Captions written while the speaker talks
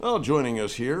Well, joining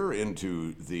us here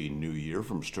into the new year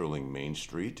from Sterling Main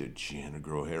Street to Janna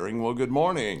Groharing. Well, good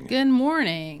morning. Good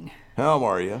morning. How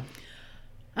are you?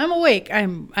 I'm awake.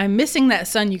 I'm missing that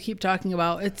sun you keep talking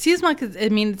about. It seems like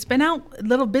it's been out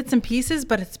little bits and pieces,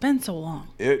 but it's been so long.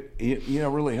 It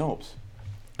really helps.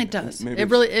 It does.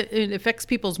 It affects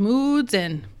people's moods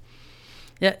and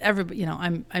yeah, everybody.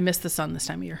 I miss the sun this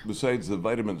time of year. Besides the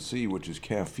vitamin C, which is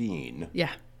caffeine.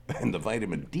 Yeah. And the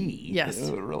vitamin D. Yes.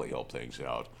 It really help things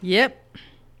out. Yep.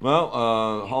 Well,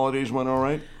 holidays went all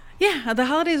right? Yeah, the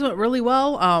holidays went really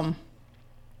well. I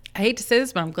hate to say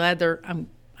this, but I'm glad I'm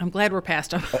glad we're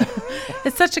past them.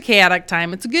 It's such a chaotic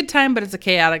time. It's a good time, but it's a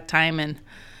chaotic time. And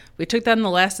we took down the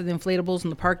last of the inflatables in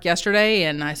the park yesterday,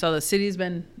 and I saw the city's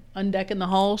been undecking the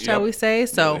halls, shall we say.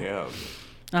 So,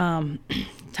 time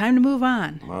to move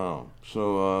on. Wow.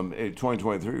 So,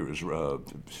 2023 was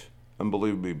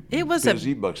unbelievably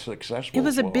busy but successful. It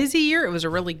was a busy year. It was a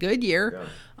really good year.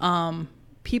 Yeah.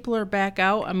 People are back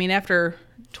out. I mean, after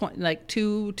two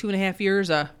and a half years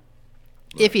of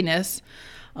iffiness,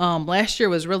 last year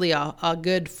was really a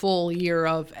good full year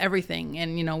of everything.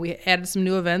 And, we added some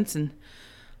new events. And,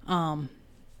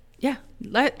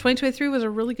 2023 was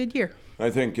a really good year. I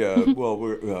think,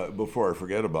 before I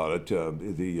forget about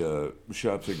it, the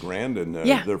shops at Grandin,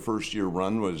 their first year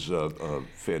run was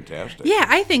fantastic. Yeah,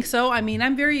 I think so. I mean,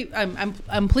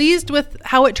 I'm pleased with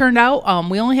how it turned out.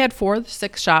 We only had 4 of the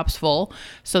 6 shops full,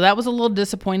 so that was a little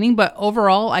disappointing. But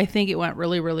overall, I think it went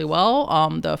really, really well.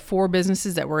 The 4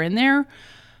 businesses that were in there,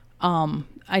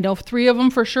 I know 3 of them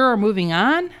for sure are moving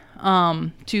on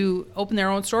to open their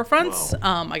own storefronts.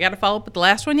 Wow. I got to follow up with the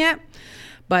last one yet,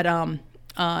 but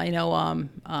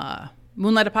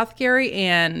Moonlight Apothecary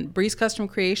and Breeze Custom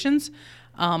Creations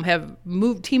have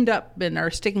teamed up and are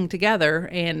sticking together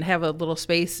and have a little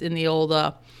space in the old,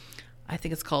 I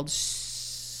think it's called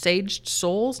Saged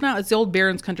Souls now. It's the old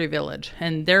Barron's Country Village,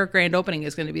 and their grand opening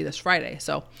is going to be this Friday.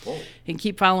 So you can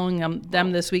keep following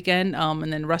them this weekend.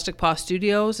 And then Rustic Paw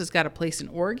Studios has got a place in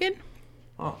Oregon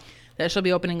that shall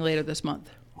be opening later this month.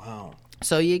 Wow.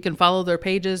 So you can follow their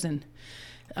pages and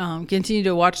continue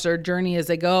to watch their journey as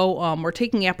they go. We're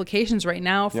taking applications right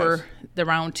now for the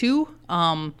round 2.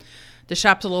 The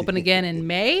shops will open again in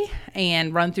May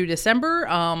and run through December.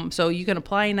 So you can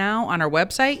apply now on our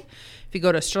website. If you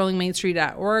go to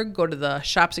sterlingmainstreet.org, go to the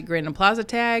Shops at Grandin Plaza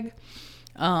tag.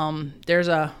 There's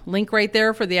a link right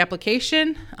there for the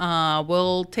application.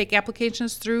 We'll take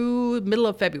applications through middle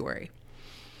of February.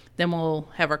 Then we'll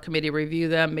have our committee review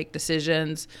them, make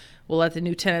decisions. We'll let the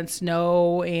new tenants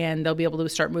know, and they'll be able to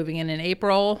start moving in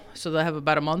April. So they'll have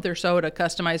about a month or so to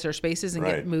customize their spaces and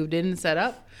get moved in and set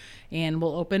up. And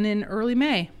we'll open in early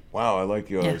May. Wow, I like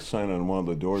your sign on one of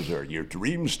the doors there. Your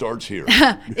dream starts here.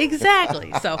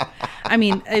 Exactly. So, I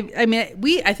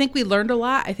think we learned a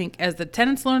lot. I think as the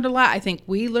tenants learned a lot, I think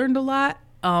we learned a lot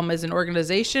as an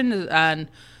organization on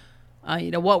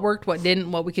what worked, what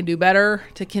didn't, what we can do better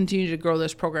to continue to grow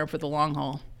this program for the long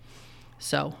haul.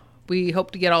 So we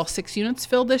hope to get all 6 units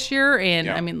filled this year,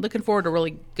 and looking forward to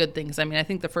really good things. I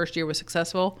think the first year was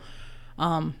successful,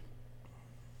 and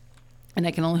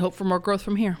I can only hope for more growth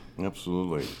from here.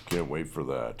 Absolutely. Can't wait for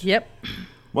that. Yep.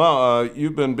 Well,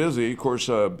 you've been busy. Of course,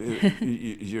 your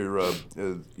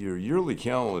yearly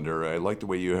calendar, I like the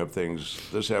way you have things.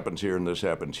 This happens here and this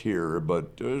happens here,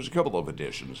 but there's a couple of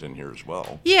additions in here as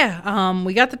well. Yeah,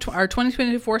 we got our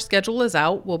 2024 schedule is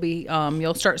out. We'll be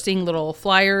you'll start seeing little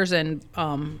flyers and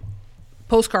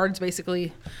postcards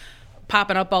basically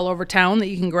popping up all over town that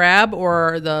you can grab,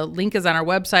 or the link is on our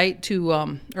website to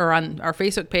or on our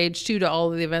Facebook page too, to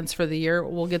all of the events for the year.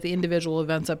 We'll get the individual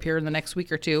events up here in the next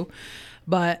week or two.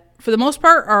 But for the most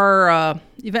part, our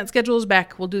event schedule is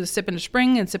back. We'll do the Sip into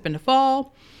Spring and Sip into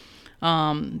Fall.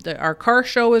 Our car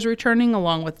show is returning,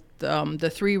 along with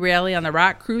the 3 Rally on the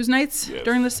Rock cruise nights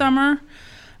during the summer.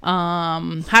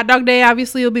 Hot Dog Day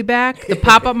obviously will be back. The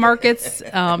pop-up markets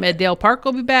at Dale Park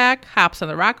will be back. Hops on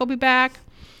the Rock will be back.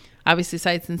 Obviously,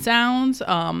 Sights and Sounds.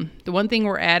 The one thing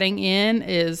we're adding in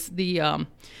is the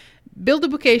Build a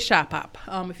Bouquet Shop Hop.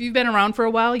 If you've been around for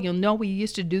a while, you'll know we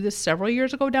used to do this several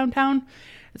years ago downtown.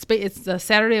 It's the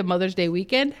Saturday of Mother's Day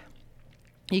weekend.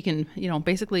 You can,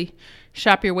 basically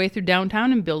shop your way through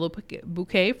downtown and build a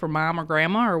bouquet for mom or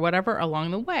grandma or whatever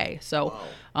along the way. So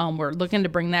we're looking to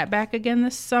bring that back again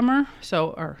this summer.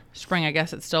 Or spring, I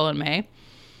guess it's still in May.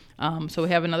 So we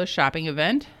have another shopping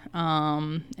event.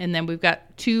 And then we've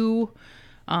got 2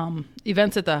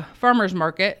 events at the farmers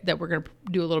market that we're going to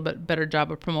do a little bit better job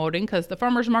of promoting, because the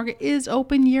farmers market is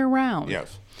open year round.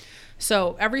 Yes.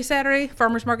 So every Saturday,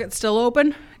 farmers market's still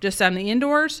open, just on the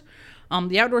indoors.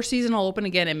 The outdoor season will open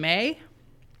again in May.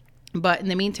 But in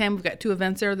the meantime, we've got 2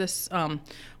 events there. This one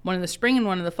in the spring and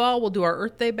one in the fall. We'll do our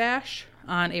Earth Day Bash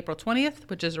on April 20th,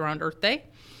 which is around Earth Day,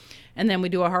 and then we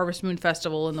do a Harvest Moon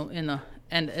Festival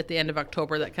and at the end of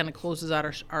October. That kind of closes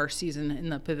out our season in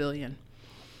the pavilion.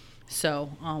 So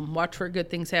watch for good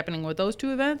things happening with those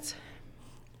 2 events.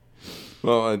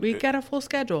 Well, We got a full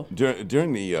schedule.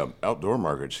 During the outdoor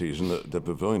market season, the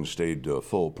pavilion stayed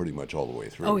full pretty much all the way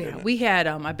through. Oh yeah, didn't it? we had.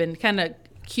 I've been kind of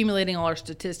accumulating all our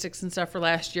statistics and stuff for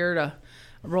last year to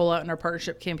roll out in our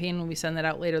partnership campaign when we send that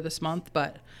out later this month.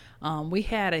 But we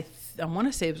had I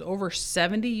want to say it was over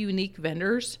 70 unique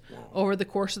vendors over the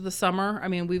course of the summer. I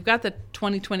mean, we've got the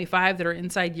 2025 that are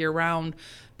inside year round,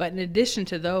 but in addition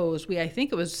to those, I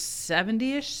think it was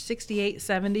 70-ish, 68,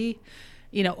 70.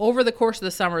 Over the course of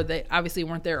the summer, they obviously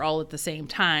weren't there all at the same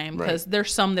time because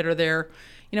there's some that are there.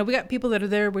 We got people that are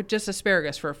there with just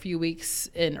asparagus for a few weeks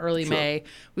in early May.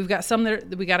 We've got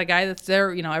we got a guy that's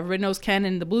there. Everybody knows Ken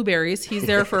and the blueberries. He's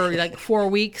there for like 4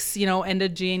 weeks. End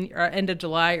of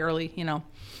July, early.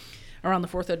 Around the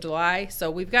 4th of July. So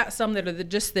we've got some that are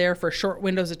just there for short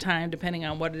windows of time, depending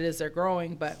on what it is they're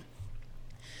growing. But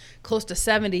close to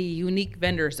 70 unique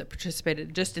vendors that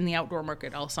participated just in the outdoor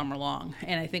market all summer long.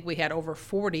 And I think we had over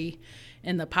 40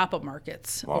 in the pop-up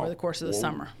markets over the course of the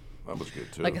summer. That was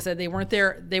good too. Like I said, they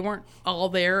weren't all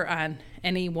there on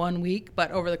any one week,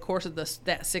 but over the course of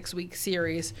that 6-week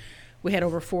series, we had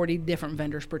over 40 different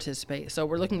vendors participate. So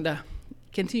we're looking to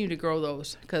continue to grow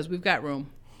those because we've got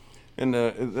room. And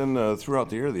then throughout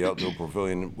the year, the outdoor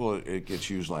pavilion, it gets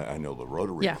used. I know the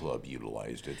Rotary Club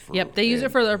utilized it for. Yep, they use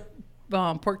it for their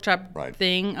pork chop Right.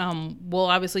 thing. We'll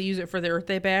obviously use it for the Earth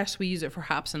Day Bash. We use it for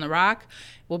Hops in the Rock.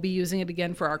 We'll be using it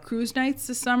again for our cruise nights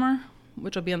this summer,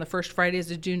 which will be on the first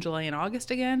Fridays of June, July, and August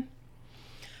again.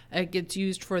 It gets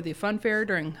used for the fun fair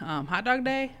during Hot Dog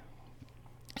Day.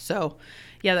 So,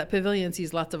 yeah, that pavilion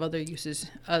sees lots of other uses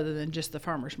other than just the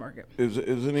farmer's market. Is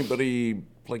anybody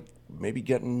like maybe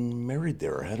getting married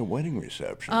there or had a wedding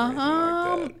reception or anything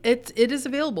like that? It is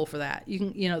available for that. You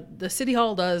can, the city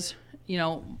hall does,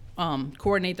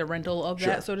 coordinate the rental of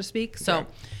that, so to speak. So, Okay.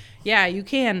 yeah, you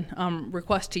can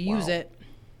request to use it.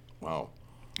 Wow.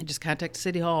 You just contact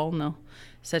City Hall and they'll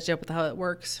set you up with how it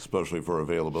works. Especially for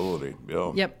availability.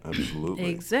 Yeah. Yep. Absolutely.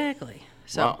 Exactly.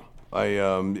 So. Wow. I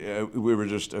was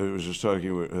just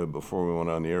talking before we went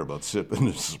on the air about sipping in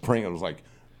the spring. I was like,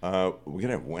 we're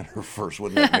gonna have winter first,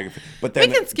 wouldn't that make it? But then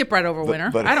We can skip right over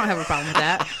winter. but- I don't have a problem with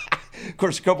that. of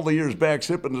course, a couple of years back,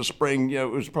 sipping in the spring, it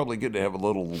was probably good to have a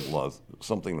little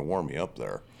something to warm me up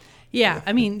there. Yeah,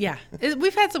 I mean, yeah.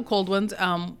 We've had some cold ones.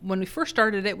 When we first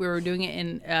started it, we were doing it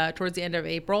in towards the end of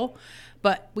April,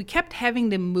 but we kept having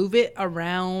to move it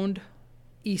around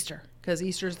Easter because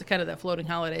Easter is the kind of that floating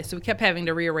holiday. So we kept having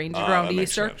to rearrange it around that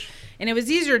makes Easter. sense. And it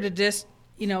was easier to just,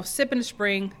 sip in the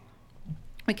spring.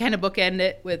 We kind of bookend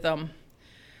it with,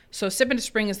 so sip in the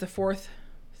spring is the 4th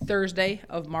Thursday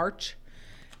of March.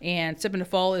 And Sip in the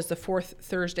Fall is the 4th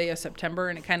Thursday of September,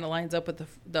 and it kind of lines up with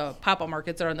the pop-up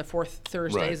markets that are on the 4th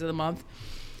Thursdays of the month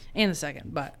and the 2nd.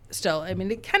 But still, I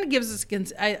mean, it kind of gives us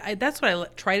that's what I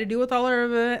try to do with all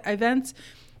our events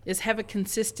is have a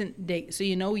consistent date so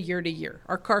year to year.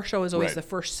 Our car show is always the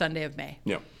first Sunday of May.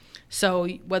 Yeah. So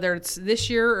whether it's this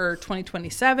year or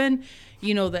 2027,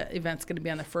 the event's going to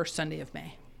be on the first Sunday of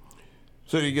May.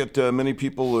 So you get many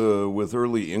people with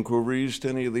early inquiries to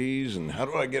any of these, and how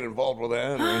do I get involved with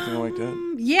that or anything like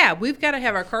that? Yeah, we've got to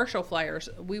have our car show flyers.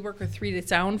 We work with 3 Day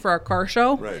Sound for our car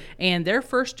show. Right. And their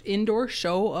first indoor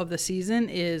show of the season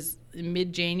is in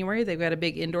mid-January. They've got a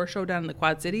big indoor show down in the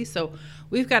Quad Cities. So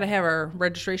we've got to have our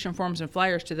registration forms and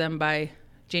flyers to them by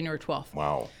January 12th.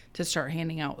 Wow. To start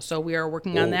handing out. So we are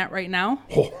working on that right now.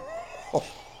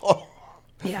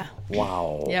 Yeah.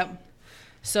 Wow. Yep.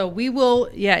 So we will,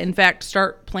 in fact,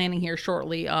 start planning here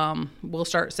shortly. We'll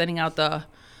start sending out the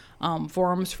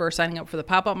forms for signing up for the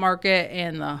pop-up market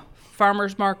and the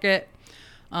farmer's market.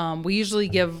 We usually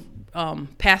give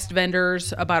past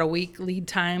vendors about a week lead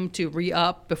time to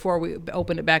re-up before we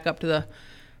open it back up to the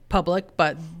public.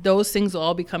 But those things will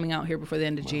all be coming out here before the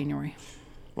end of January.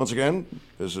 Once again,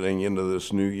 visiting into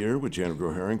this new year with Janna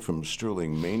Groharing from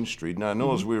Sterling Main Street. Now, I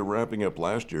know as we were wrapping up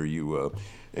last year,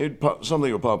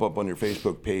 something will pop up on your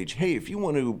Facebook page. Hey, if you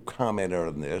want to comment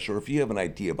on this, or if you have an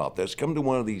idea about this, come to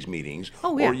one of these meetings.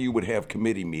 Oh, yeah. Or you would have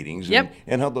committee meetings. Yep.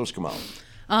 And how'd those come out?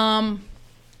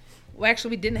 Well,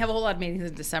 actually, we didn't have a whole lot of meetings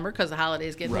in December because the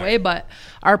holidays get in the way, but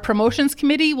our promotions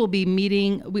committee will be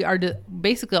meeting.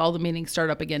 Basically all the meetings start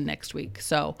up again next week.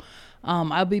 So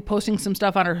I'll be posting some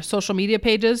stuff on our social media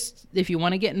pages. If you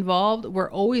want to get involved,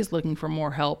 we're always looking for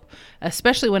more help,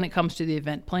 especially when it comes to the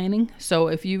event planning. So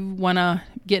if you want to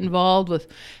get involved with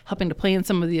helping to plan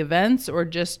some of the events or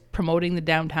just promoting the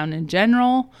downtown in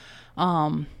general,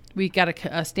 we got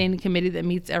a standing committee that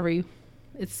meets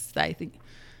I think,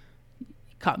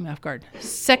 caught me off guard.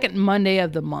 Second Monday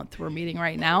of the month we're meeting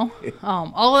right now.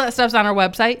 All of that stuff's on our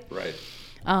website. Right.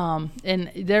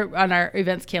 And they're on our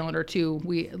events calendar too.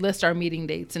 We list our meeting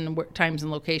dates and times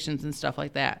and locations and stuff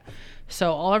like that.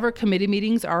 So all of our committee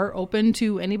meetings are open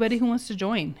to anybody who wants to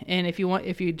join. And if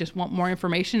you just want more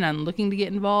information on looking to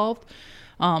get involved,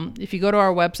 if you go to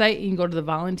our website, you can go to the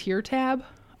volunteer tab.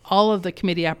 All of the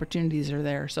committee opportunities are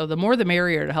there. So the more the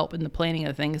merrier to help in the planning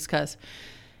of things, because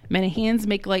many hands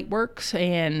make light works,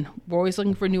 and we're always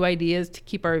looking for new ideas to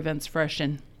keep our events fresh.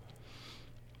 And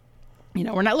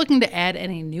we're not looking to add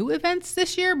any new events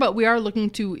this year, but we are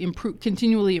looking to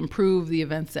continually improve the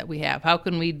events that we have. How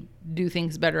can we do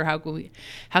things better? How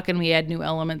can we add new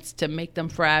elements to make them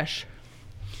fresh?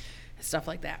 Stuff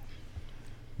like that.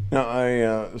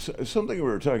 Now, something we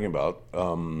were talking about,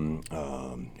 a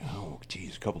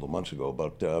couple of months ago,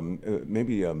 about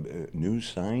maybe new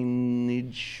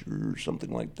signage or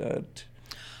something like that.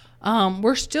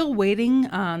 We're still waiting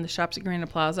on the shops at Grand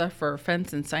Plaza for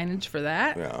fence and signage for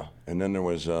that. Yeah, and then there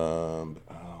was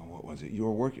what was it? You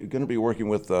were going to be working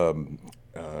with the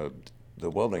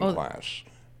welding class.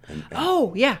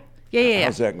 Yeah.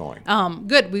 How's that going?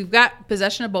 Good. We've got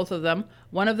possession of both of them.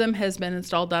 One of them has been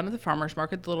installed down at the farmers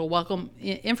market, the little welcome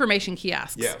information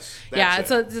kiosks. Yes.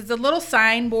 It's a little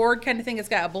signboard kind of thing. It's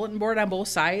got a bulletin board on both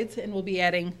sides, and we'll be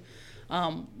adding.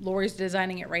 Lori's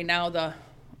designing it right now.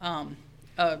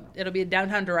 It'll be a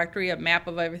downtown directory, a map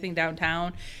of everything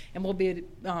downtown, and we'll be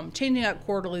changing out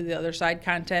quarterly the other side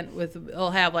content.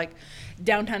 It'll have like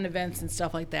downtown events and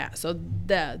stuff like that. So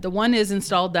the one is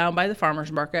installed down by the farmers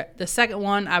market. The second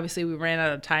one, obviously, we ran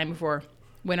out of time before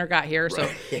winter got here, so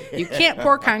you can't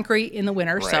pour concrete in the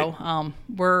winter. Right. So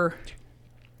we're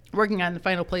working on the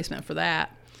final placement for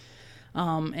that,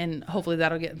 and hopefully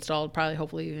that'll get installed.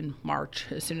 Hopefully in March,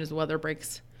 as soon as the weather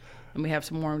breaks. And we have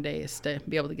some warm days to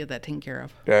be able to get that taken care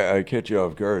of. I catch you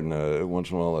off guard, and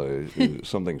once in a while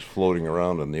something's floating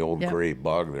around in the old gray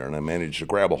bog there, and I manage to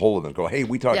grab a hold of it and go, hey,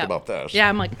 we talked about this. Yeah,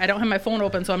 I'm like, I don't have my phone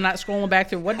open, so I'm not scrolling back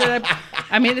through. What did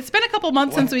I mean, it's been a couple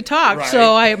months since we talked,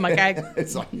 so I'm like,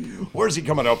 it's like, where's he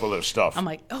coming up with this stuff? I'm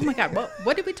like, oh my God,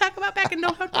 what did we talk about back in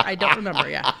November? I don't remember,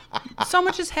 So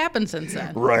much has happened since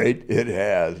then. Right, it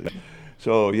has.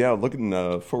 So, looking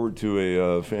forward to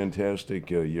a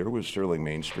fantastic year with Sterling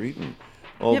Main Street and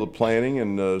all the planning,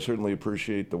 and certainly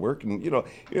appreciate the work. And,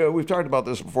 we've talked about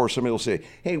this before. Somebody will say,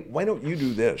 hey, why don't you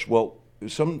do this? Well,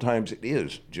 sometimes it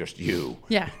is just you.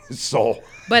 Yeah.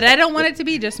 But I don't want it to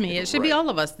be just me. It should be all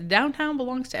of us. The downtown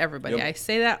belongs to everybody. Yep. I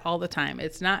say that all the time.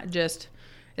 It's not just,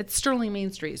 it's Sterling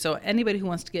Main Street. So anybody who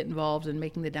wants to get involved in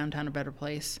making the downtown a better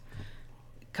place,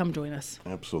 come join us.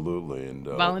 Absolutely. And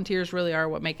volunteers really are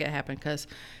what make it happen, because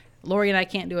Lori and I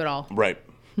can't do it all. Right.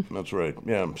 That's right.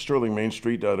 Yeah,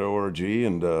 sterlingmainstreet.org,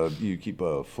 and you keep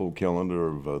a full calendar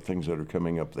of things that are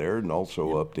coming up there, and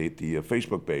also update the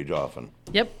Facebook page often.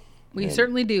 Yep, we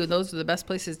certainly do. Those are the best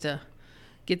places to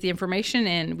get the information,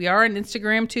 and we are on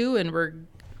Instagram too, and we're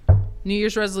New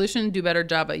Year's resolution, do a better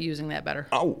job at using that better.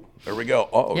 Oh, there we go.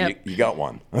 Oh, yep. you got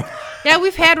one. Yeah,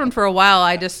 we've had one for a while.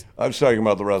 I was talking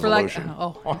about the resolution.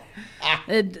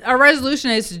 Our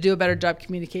resolution is to do a better job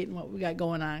communicating what we got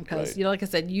going on, because, like I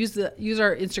said, use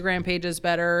our Instagram pages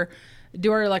better,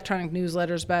 do our electronic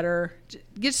newsletters better.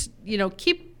 Just,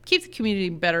 keep the community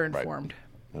better informed.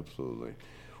 Right. Absolutely.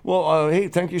 Well, hey,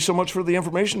 thank you so much for the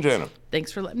information, Janna.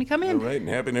 Thanks for letting me come in. All right, and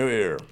Happy New Year.